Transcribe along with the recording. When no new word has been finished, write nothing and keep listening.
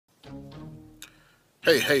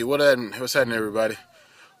What's happening, everybody?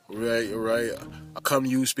 All right. I come to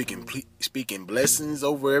you speaking blessings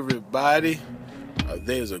over everybody.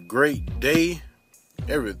 There's a great day.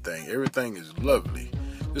 Everything is lovely.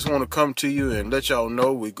 Just want to come to you and let y'all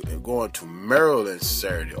know we're going to Maryland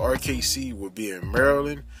Saturday. RKC will be in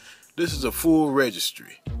Maryland. This is a full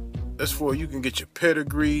registry. That's for you can get your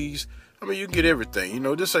pedigrees. I mean, you can get everything. You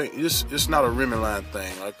know, it's not a Rimmerline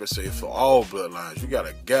thing. Like I say, for all bloodlines. You got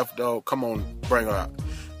a Gaff dog, come on, bring her out.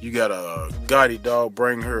 You got a Gotti dog,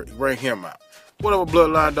 bring him out. Whatever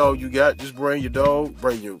bloodline dog you got, just bring your dog,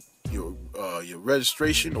 bring your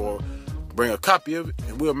registration, or bring a copy of it,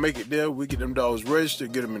 and we'll make it there. We get them dogs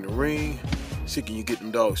registered, get them in the ring. See, can you get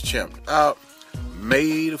them dogs champed out?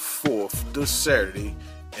 May the 4th, this Saturday,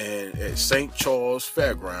 and at St. Charles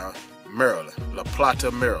Fairground, Maryland, La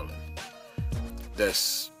Plata, Maryland.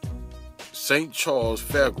 That's St. Charles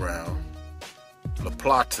Fairground, La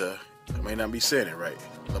Plata. I may not be saying it right.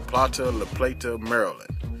 La Plata,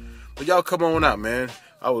 Maryland. But y'all come on out, man.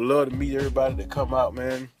 I would love to meet everybody that come out,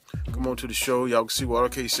 man. Come on to the show. Y'all can see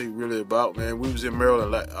what RKC really about, man. We was in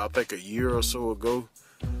Maryland, I think, a year or so ago.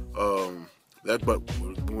 But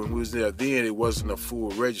when we was there then, it wasn't a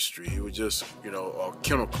full registry. It was just, a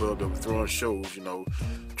kennel club that was throwing shows,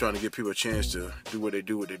 trying to give people a chance to do what they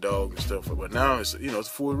do with their dog and stuff. But now it's, it's a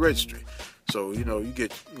full registry. So, you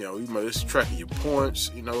get, it's tracking your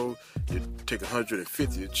points, you take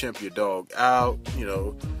 150 to champ your dog out,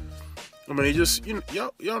 I mean,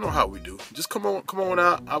 y'all know how we do. Just come on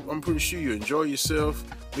out. I'm pretty sure you enjoy yourself,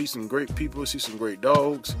 meet some great people, see some great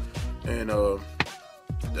dogs, and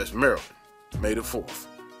that's Maryland, May the 4th,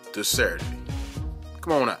 this Saturday.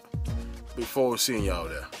 Come on out. Look forward to seeing y'all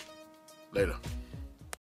there. Later.